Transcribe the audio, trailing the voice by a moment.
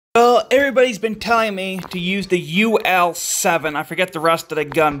everybody's been telling me to use the UL7. I forget the rest of the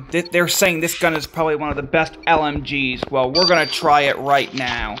gun. They're saying this gun is probably one of the best LMGs. Well, we're gonna try it right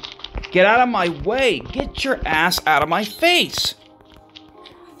now. Get out of my way. Get your ass out of my face.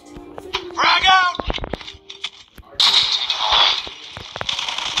 Frag out!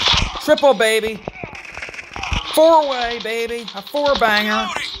 Triple, baby. Four-way, baby. A four-banger.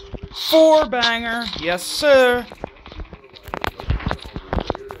 Four-banger. Yes, sir.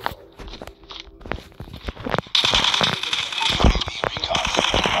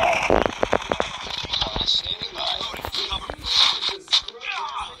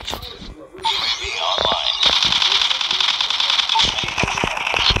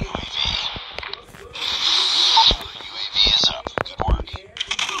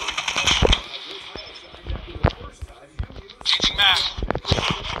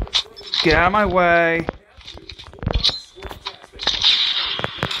 Get out of my way.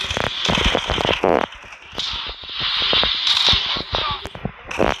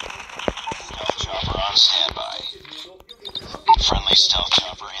 Chopper on standby. Friendly stealth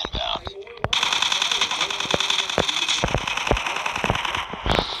chopper inbound.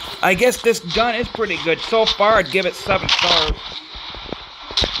 I guess this gun is pretty good. So far, I'd give it 7 stars.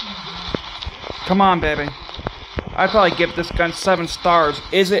 Come on, baby. I'd probably give this gun 7 stars.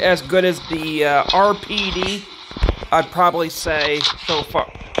 Is it as good as the RPD? I'd probably say so far.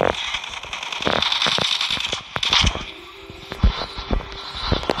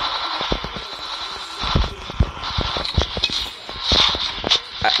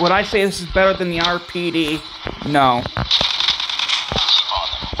 Would I say this is better than the RPD? No.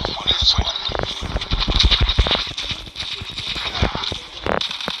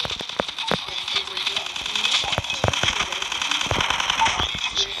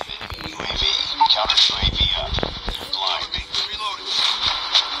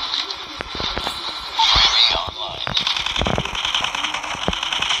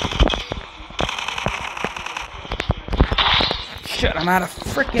 Shit, I'm out of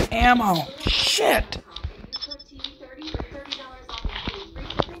freaking ammo. Shit.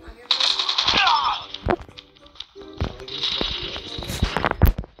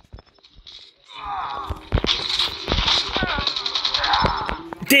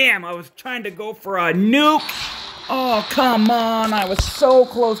 Damn, I was trying to go for a nuke. Oh, come on. I was so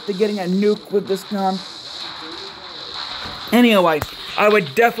close to getting a nuke with this gun. Anyway, I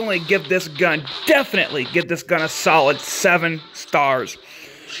would definitely give this gun a solid 7 stars.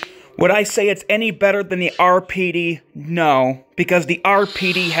 Would I say it's any better than the RPD? No, because the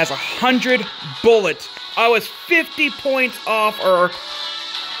RPD has 100 bullets. I was 50 points off or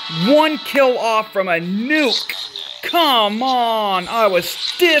 1 kill off from a nuke. Come on, I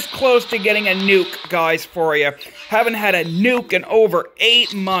was this close to getting a nuke, guys, for you. Haven't had a nuke in over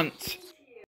 8 months.